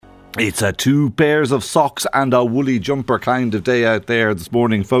It's a 2 pairs of socks and a woolly jumper kind of day out there this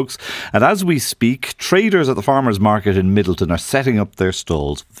morning, folks. And as we speak, traders at the farmers market in Middleton are setting up their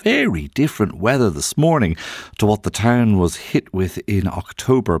stalls. Very different weather this morning to what the town was hit with in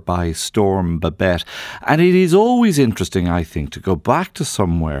October by Storm Babet. And it is always interesting, I think, to go back to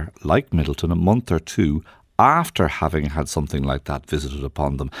somewhere like Middleton a month or two after having had something like that visited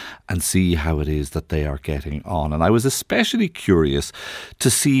upon them and see how it is that they are getting on. And I was especially curious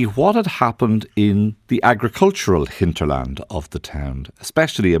to see what had happened in the agricultural hinterland of the town,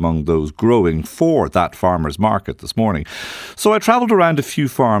 especially among those growing for that farmer's market this morning. So I travelled around a few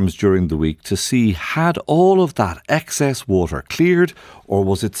farms during the week to see, had all of that excess water cleared, or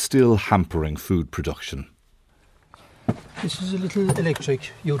was it still hampering food production? This is a little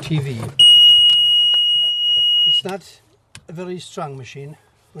electric UTV. It's not a very strong machine,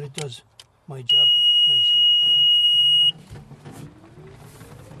 but it does my job nicely.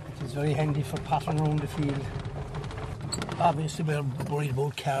 It is very handy for potting around the field. Obviously we're worried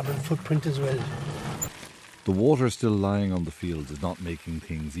about carbon footprint as well. The water still lying on the fields is not making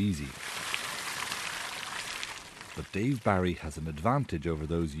things easy. But Dave Barry has an advantage over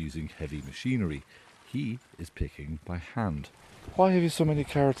those using heavy machinery. He is picking by hand. Why have you so many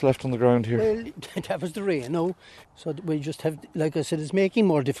carrots left on the ground here? Well, that was the rain, no. So we just have, like I said, it's making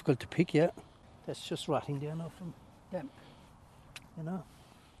more difficult to pick, yeah. That's just rotting there now from them, you know.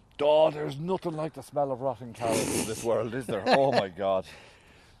 Oh, there's nothing like the smell of rotting carrots in this world, is there? Oh my God.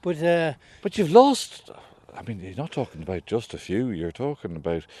 But you've lost, I mean, you're not talking about just a few, you're talking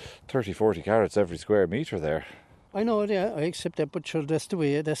about 30, 40 carrots every square metre there. I know, yeah, I accept that, but sure, that's the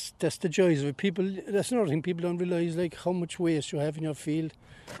way, that's the joys of it. People, that's another thing people don't realise, like how much waste you have in your field.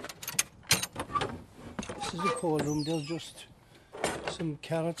 This is the cold room, there's just some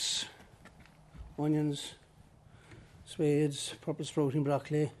carrots, onions, spades, purple sprouting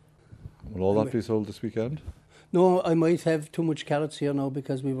broccoli. Will all that be sold this weekend? No, I might have too much carrots here now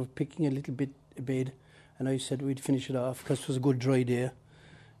because we were picking a little bit a bed, and I said we'd finish it off because it was a good dry day.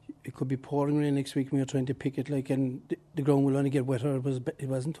 It could be pouring rain next week. We were trying to pick it, and the ground will only get wetter. It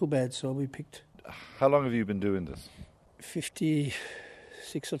wasn't too bad, so we picked. How long have you been doing this?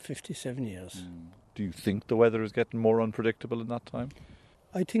 56 or 57 years. Do you think the weather is getting more unpredictable in that time?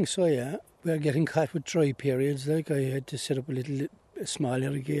 I think so, yeah. We are getting caught with dry periods. Like, I had to set up a small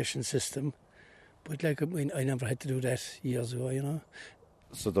irrigation system, but I never had to do that years ago, you know.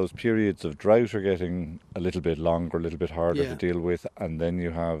 So those periods of drought are getting a little bit longer, a little bit harder to deal with, and then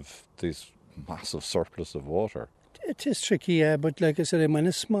you have this massive surplus of water. It is tricky, yeah, but like I said, I'm on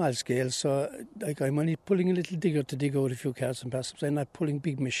a small scale, so I'm only pulling a little digger to dig out a few carrots and parsnips. I'm not pulling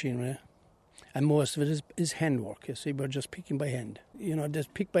big machinery. And most of it is handwork, you see, we're just picking by hand. You know,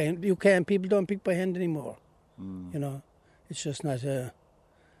 just pick by hand. People don't pick by hand anymore. You know, it's just not,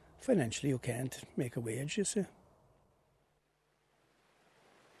 financially you can't make a wage, you see.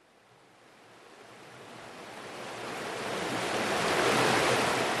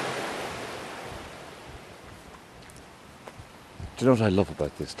 Do you know what I love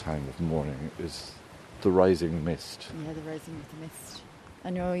about this time of morning is the rising mist? Yeah, the rising of the mist. I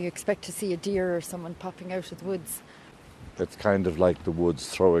know you expect to see a deer or someone popping out of the woods. It's kind of like the woods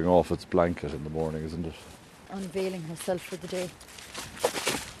throwing off its blanket in the morning, isn't it? Unveiling herself for the day.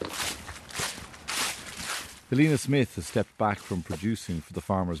 Helena Smith has stepped back from producing for the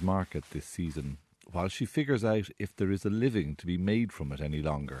farmers market this season while she figures out if there is a living to be made from it any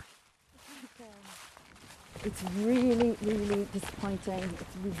longer. It's really, really disappointing.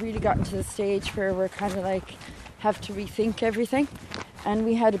 We've really gotten to the stage where we're kind of like have to rethink everything. And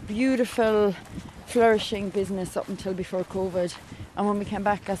we had a beautiful, flourishing business up until before COVID. And when we came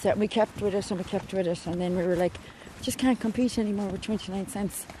back, I said, we kept with it and we kept with it. And then we were like, just can't compete anymore with 29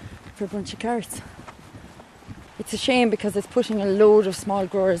 cents for a bunch of carrots. It's a shame because it's putting a load of small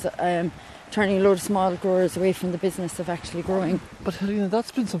growers, turning a load of small growers away from the business of actually growing. But Helena,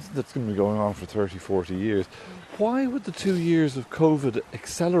 that's been something that's going to be going on for 30, 40 years. Why would the 2 years of COVID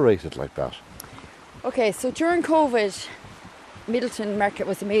accelerate it like that? Okay, so during COVID, Middleton market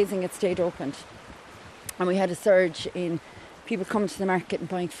was amazing. It stayed open. And we had a surge in people coming to the market and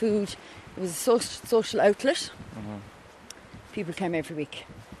buying food. It was a social outlet. People came every week.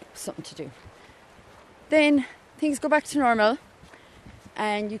 Something to do. Then things go back to normal.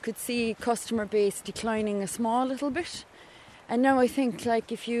 And you could see customer base declining a small little bit. And now I think,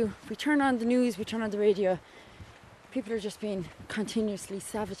 like, if we turn on the news, we turn on the radio, people are just being continuously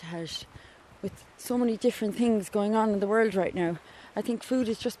sabotaged with so many different things going on in the world right now. I think food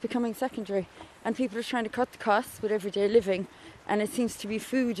is just becoming secondary, and people are trying to cut the costs with everyday living. And it seems to be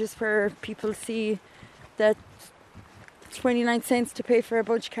food is where people see that 29 cents to pay for a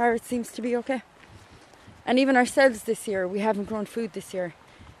bunch of carrots seems to be okay. And even ourselves this year, we haven't grown food this year.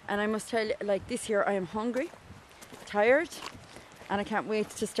 And I must tell you, like this year I am hungry, tired, and I can't wait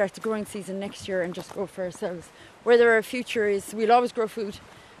to start the growing season next year and just grow for ourselves. Whether our future is, we'll always grow food,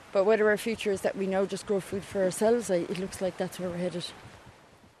 but whether our future is that we now just grow food for ourselves, it looks like that's where we're headed.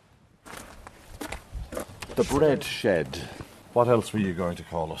 The bread shed. What else were you going to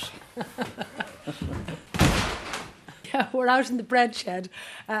call it? Yeah, we're out in the bread shed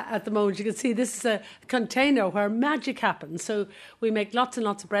at the moment. You can see this is a container where magic happens. So we make lots and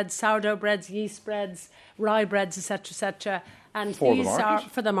lots of breads, sourdough breads, yeast breads, rye breads, etc., etc. And these are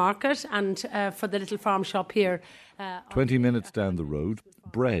for the market and for the little farm shop here. 20 minutes down the road,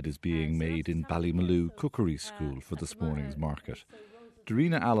 bread is being made in Ballymaloo Cookery School for this morning's market.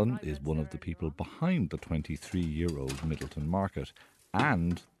 Darina Allen is one of the people behind the 23-year-old Middleton market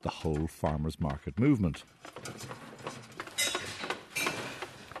and the whole farmers' market movement.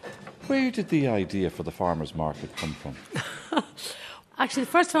 Where did the idea for the farmers' market come from? Actually,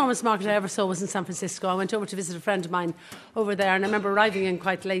 the first farmers' market I ever saw was in San Francisco. I went over to visit a friend of mine over there, and I remember arriving in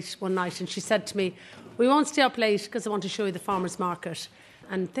quite late one night, and she said to me, "We won't stay up late because I want to show you the farmers' market."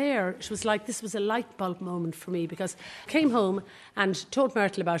 And there, she was like, this was a light bulb moment for me, because I came home and told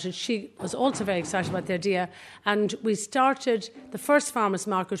Myrtle about it. She was also very excited about the idea. And we started the first farmers'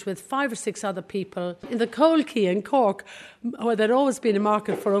 market with 5 or 6 other people in the Coal Quay in Cork, where there'd always been a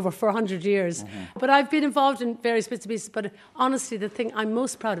market for over 400 years. Mm-hmm. But I've been involved in various bits and pieces. But honestly, the thing I'm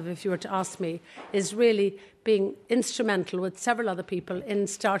most proud of, if you were to ask me, is really being instrumental with several other people in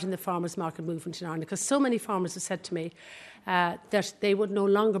starting the farmers' market movement in Ireland. Because so many farmers have said to me, that they would no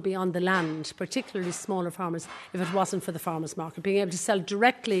longer be on the land, particularly smaller farmers, if it wasn't for the farmers' market, being able to sell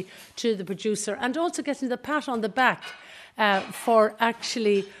directly to the producer and also getting the pat on the back for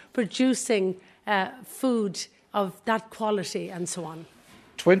actually producing food of that quality and so on.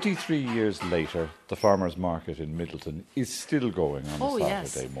 23 years later, the farmers' market in Middleton is still going on a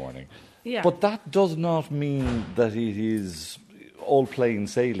Saturday morning. Yeah. But that does not mean that it is all plain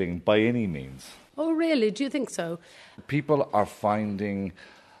sailing by any means. Oh, really? Do you think so? People are finding,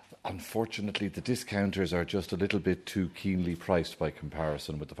 unfortunately, the discounters are just a little bit too keenly priced by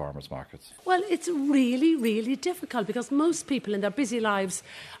comparison with the farmers' markets. Well, it's really, really difficult because most people in their busy lives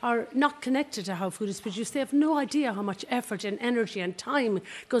are not connected to how food is produced. They have no idea how much effort and energy and time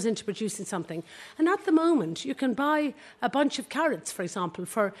goes into producing something. And at the moment, you can buy a bunch of carrots, for example,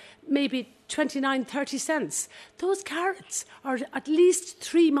 for maybe 29, 30 cents. Those carrots are at least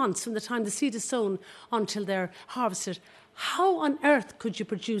 3 months from the time the seed is sown until they're harvested. How on earth could you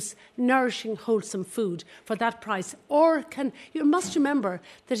produce nourishing, wholesome food for that price? Or you must remember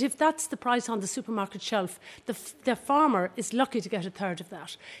that if that's the price on the supermarket shelf, the farmer is lucky to get a third of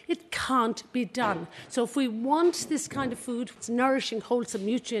that. It can't be done. So if we want this kind of food, it's nourishing, wholesome,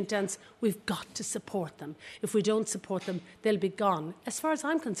 nutrient-dense, we've got to support them. If we don't support them, they'll be gone. As far as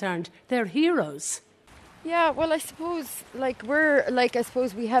I'm concerned, they're heroes. Yeah, well, I suppose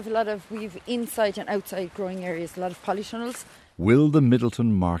we have we've inside and outside growing areas, a lot of polytunnels. Will the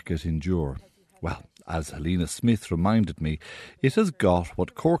Middleton market endure? Well, as Helena Smith reminded me, it has got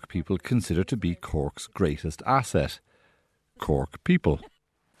what Cork people consider to be Cork's greatest asset: Cork people.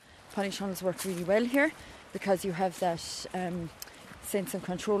 Polytunnels work really well here because you have that sense of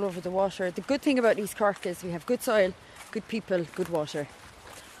control over the water. The good thing about East Cork is we have good soil, good people, good water.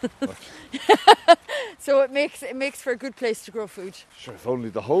 So it makes for a good place to grow food. Sure, if only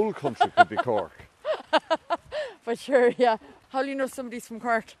the whole country could be Cork. But sure, yeah. How do you know somebody's from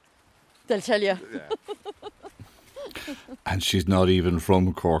Cork? They'll tell you. Yeah. And she's not even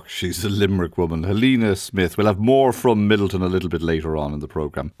from Cork. She's a Limerick woman. Helena Smith. We'll have more from Middleton a little bit later on in the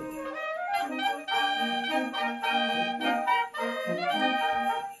programme.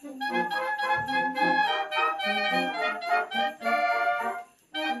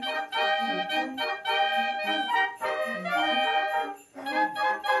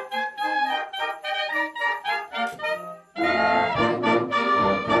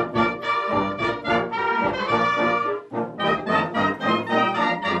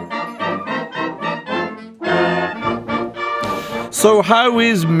 So how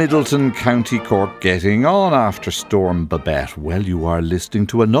is Middleton, County Cork getting on after Storm Babet? Well, you are listening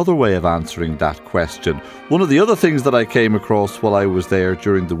to another way of answering that question. One of the other things that I came across while I was there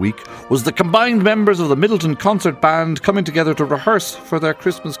during the week was the combined members of the Middleton Concert Band coming together to rehearse for their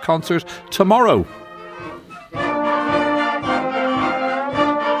Christmas concert tomorrow.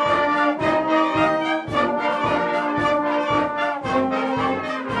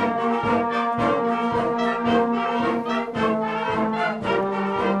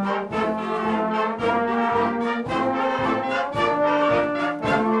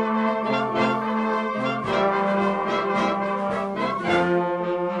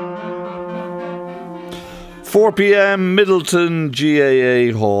 4 p.m, Middleton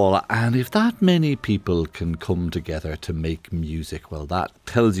GAA Hall. And if that many people can come together to make music, well, that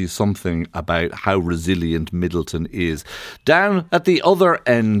tells you something about how resilient Middleton is. Down at the other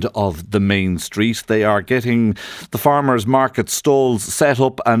end of the main street, they are getting the farmers' market stalls set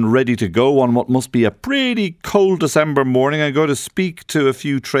up and ready to go on what must be a pretty cold December morning. I'm going to speak to a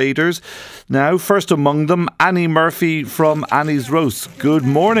few traders now. First among them, Annie Murphy from Annie's Roast. Good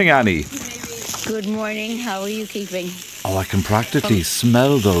morning, Annie. Good morning. How are you keeping? Oh, I can practically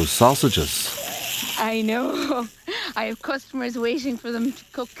smell those sausages. I know. I have customers waiting for them to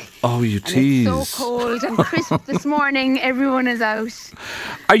cook. Oh, you tease. It's so cold and crisp this morning. Everyone is out.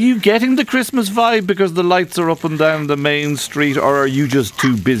 Are you getting the Christmas vibe because the lights are up and down the main street, or are you just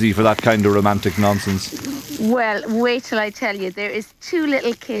too busy for that kind of romantic nonsense? Well, wait till I tell you. There is 2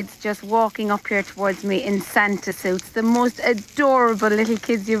 little kids just walking up here towards me in Santa suits. The most adorable little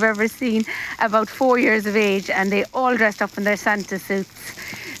kids you've ever seen, about 4 years of age, and they all dressed up in their Santa suits.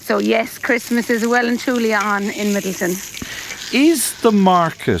 So yes, Christmas is well and truly on in Middleton. Is the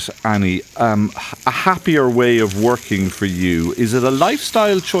market, Annie, a happier way of working for you? Is it a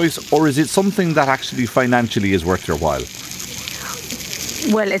lifestyle choice, or is it something that actually financially is worth your while?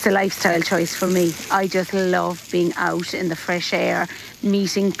 Well, it's a lifestyle choice for me. I just love being out in the fresh air,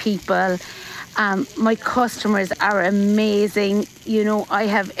 meeting people. My customers are amazing. You know, I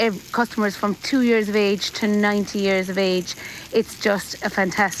have customers from 2 years of age to 90 years of age. It's just a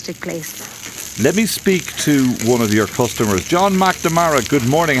fantastic place. Let me speak to one of your customers. John McNamara, good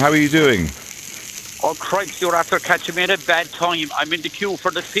morning. How are you doing? Oh, Christ, you're after catching me at a bad time. I'm in the queue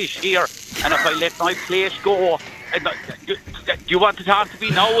for the fish here, and if I let my place go... Do you want to talk to me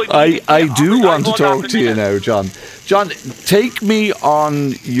now? I do want to talk to you now, John. John, take me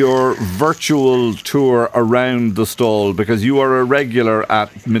on your virtual tour around the stall, because you are a regular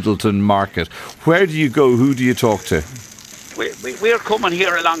at Middleton Market. Where do you go? Who do you talk to? We're coming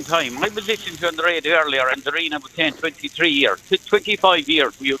here a long time. I was listening to you on the radio earlier, and Doreen was saying 23 years. 25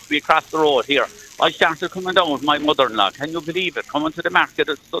 years we used to be across the road here. I started coming down with my mother-in-law. Can you believe it? Coming to the market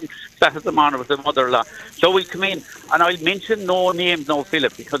on Saturday morning with the mother-in-law. So we come in, and I'll mention no names, no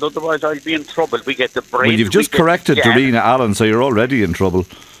Philip, because otherwise I'll be in trouble. We get the bread. Well, you've just corrected Doreen Allen, so you're already in trouble.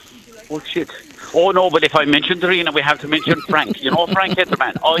 Oh, shit. Oh, no, but if I mention Doreen, we have to mention Frank. You know Frank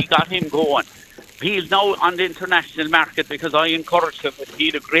Hetterman? I got him going. He's now on the international market because I encouraged him. He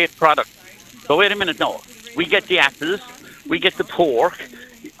had a great product. So wait a minute now. We get the apples. We get the pork.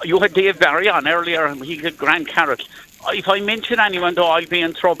 You had Dave Barry on earlier, and he had grand carrots. If I mention anyone, though, I'll be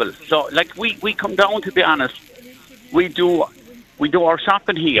in trouble. So, like, we come down, to be honest. We do our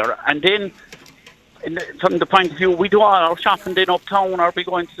shopping here, and then, from the point of view, we do all our shopping then uptown, or we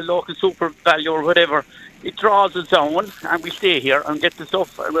go into the local super value or whatever. It draws us down, and we stay here and get the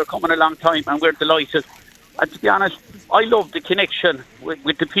stuff. And we're coming a long time, and we're delighted. And to be honest, I love the connection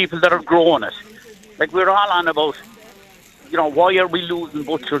with the people that are growing it. Like, we're all on about, you know, why are we losing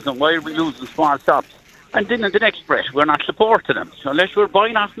butchers and why are we losing small shops? And then in the next breath, we're not supporting them. So unless we're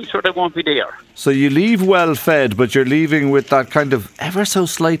buying off them, sure they won't be there. So you leave well fed, but you're leaving with that kind of ever so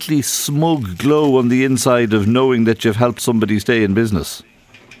slightly smug glow on the inside of knowing that you've helped somebody stay in business.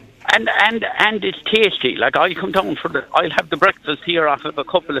 And it's tasty. Like, I'll come down I'll have the breakfast here off of a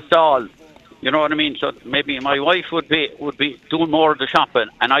couple of stalls. You know what I mean? So maybe my wife would be doing more of the shopping,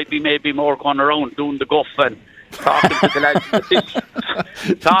 and I'd be maybe more going around doing the guff and talking to the lads in the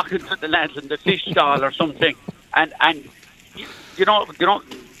fish, talking to the lads in the fish stall or something. And you know,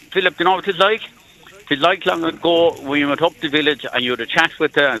 Philip, you know what it's like? It's like long ago we went up the village and you had a chat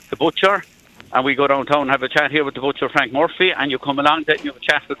with the butcher, and we go downtown and have a chat here with the butcher, Frank Murphy, and you come along then you have a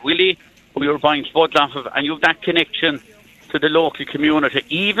chat with Willie, who you were buying spuds off of, and you have that connection to the local community.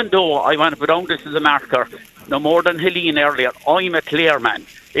 Even though I want to put down this as a marker, no more than Helene earlier, I'm a Clare man.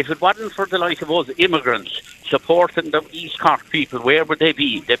 If it wasn't for the like of us immigrants supporting the East Cork people, where would they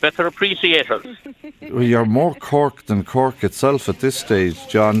be? They better appreciate us. Well, you're more Cork than Cork itself at this stage,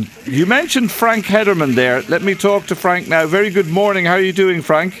 John. You mentioned Frank Hederman there. Let me talk to Frank now. Very good morning. How are you doing,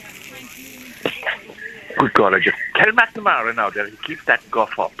 Frank? Good God, I just tell McNamara now that he keeps that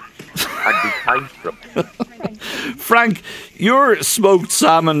guff up. I'd be kind to him. Frank, your smoked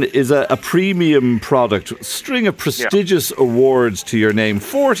salmon is a premium product. String of prestigious awards to your name.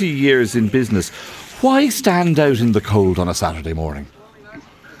 40 years in business. Why stand out in the cold on a Saturday morning?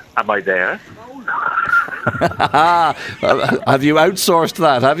 Am I there? Have you outsourced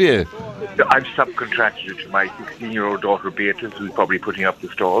that, have you? I've subcontracted it to my 16-year-old daughter Beatrice, who's probably putting up the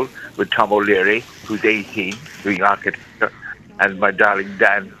stall, with Tom O'Leary, who's 18, doing architecture, and my darling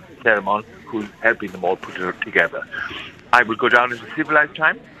Dan Claremont, who's helping them all put it together. I will go down at a civilised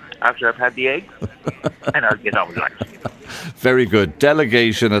time, after I've had the eggs, and I'll get on with life. Very good.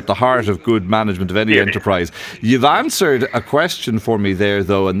 Delegation at the heart of good management of any enterprise. You've answered a question for me there,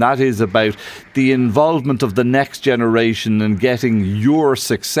 though, and that is about the involvement of the next generation and getting your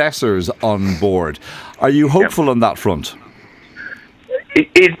successors on board. Are you hopeful on that front?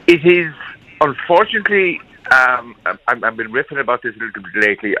 It is, unfortunately, I've been riffing about this a little bit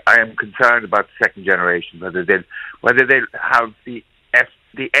lately. I am concerned about the second generation, whether they'll have the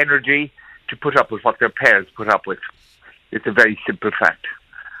energy to put up with what their parents put up with. It's a very simple fact.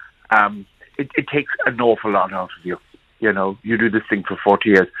 It takes an awful lot out of you. You know, you do this thing for 40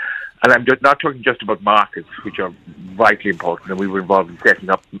 years. And I'm not talking just about markets, which are vitally important. And we were involved in setting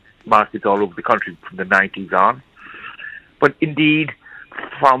up markets all over the country from the 90s on. But indeed,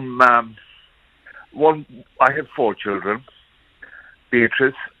 from I have 4 children,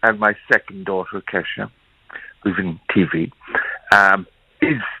 Beatrice and my second daughter, Kesha, who's in TV.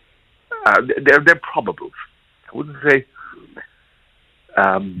 They're probables. I wouldn't say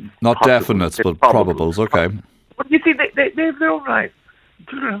not definites, but probables. Okay. But you see, they have their own lives.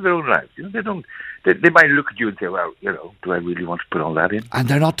 Children have their own lives. You know, they might look at you and say, "Well, you know, do I really want to put all that in?" And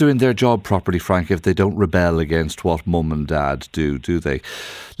they're not doing their job properly, Frank, if they don't rebel against what mum and dad do they?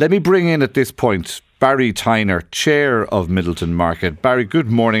 Let me bring in at this point Barry Tyner, Chair of Middleton Market. Barry, good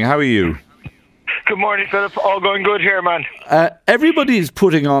morning. How are you? Good morning, Philip. All going good here, man. Everybody's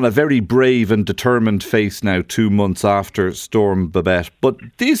putting on a very brave and determined face now 2 months after Storm Babet. But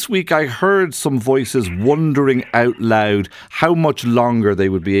this week I heard some voices wondering out loud how much longer they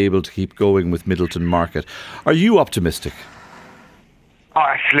would be able to keep going with Middleton Market. Are you optimistic? Oh,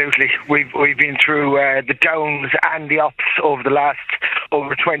 absolutely. We've been through the downs and the ups over the last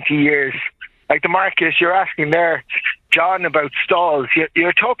over 20 years. Like the market, you're asking there, John, about stalls.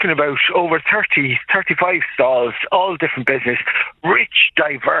 You're talking about over 30, 35 stalls, all different business, rich,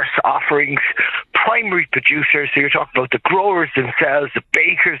 diverse offerings, primary producers. So you're talking about the growers themselves, the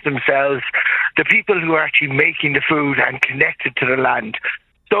bakers themselves, the people who are actually making the food and connected to the land.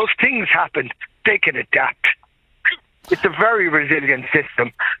 Those things happen. They can adapt. It's a very resilient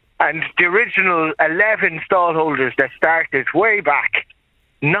system. And the original 11 stallholders that started way back,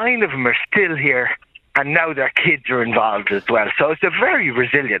 9 of them are still here, and now their kids are involved as well. So it's a very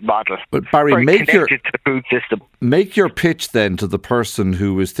resilient model. But Barry, very connected to the food system. Make your pitch then to the person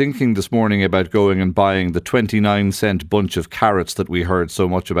who was thinking this morning about going and buying the 29-cent bunch of carrots that we heard so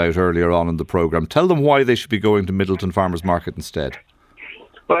much about earlier on in the programme. Tell them why they should be going to Middleton Farmers Market instead.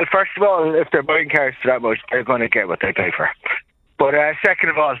 Well, first of all, if they're buying carrots for that much, they're going to get what they pay for. But second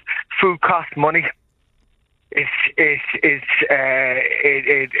of all, food costs money.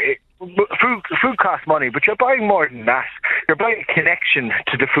 Food costs money, but you're buying more than that. You're buying a connection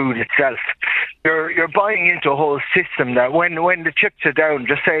to the food itself. You're buying into a whole system that when the chips are down,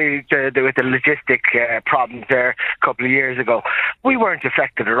 just say with the logistic problems there a couple of years ago, we weren't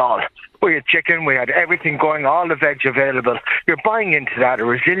affected at all. We had chicken, we had everything going, all the veg available. You're buying into that, a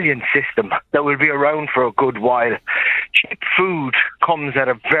resilient system that will be around for a good while. Cheap food comes at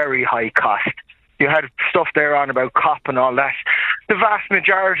a very high cost. You had stuff there on about COP and all that. The vast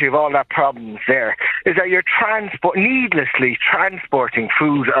majority of all that problems there is that you're needlessly transporting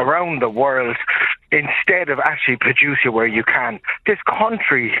food around the world instead of actually producing where you can. This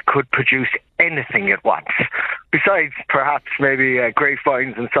country could produce anything it wants, besides perhaps maybe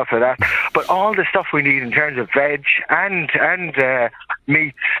grapevines and stuff like that. But all the stuff we need in terms of veg and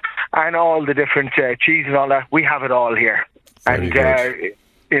meats and all the different cheese and all that, we have it all here. Very good.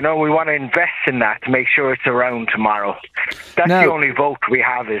 You know, we want to invest in that to make sure it's around tomorrow. That's the only vote we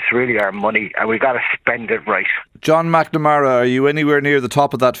have is really our money, and we've got to spend it right. John McNamara, are you anywhere near the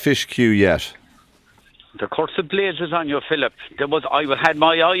top of that fish queue yet? The curse of blazes on you, Philip. I had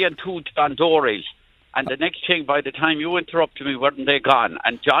my eye on 2 John Dory's, and the next thing, by the time you interrupted me, weren't they gone?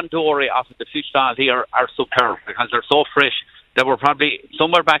 And John Dory off of the fish stall here are superb because they're so fresh. They were probably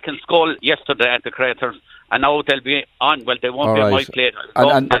somewhere back in Skull yesterday at the Craters, and now they'll be on. Well, they won't be on my plate.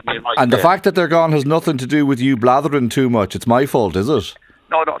 And the fact that they're gone has nothing to do with you blathering too much. It's my fault, is it?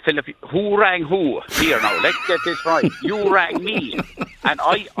 No, Philip. Who rang who? Here now, let's get this right. You rang me, and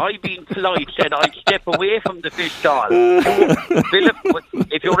I being polite, said I'd step away from the fish stall. Philip,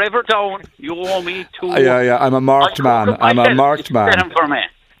 if you're ever down, you owe me 2. Yeah, I'm a marked man. I'm a marked man. For me.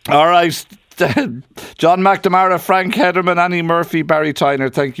 All right. John McNamara, Frank Hederman, Annie Murphy, Barry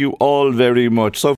Tyner, thank you all very much. So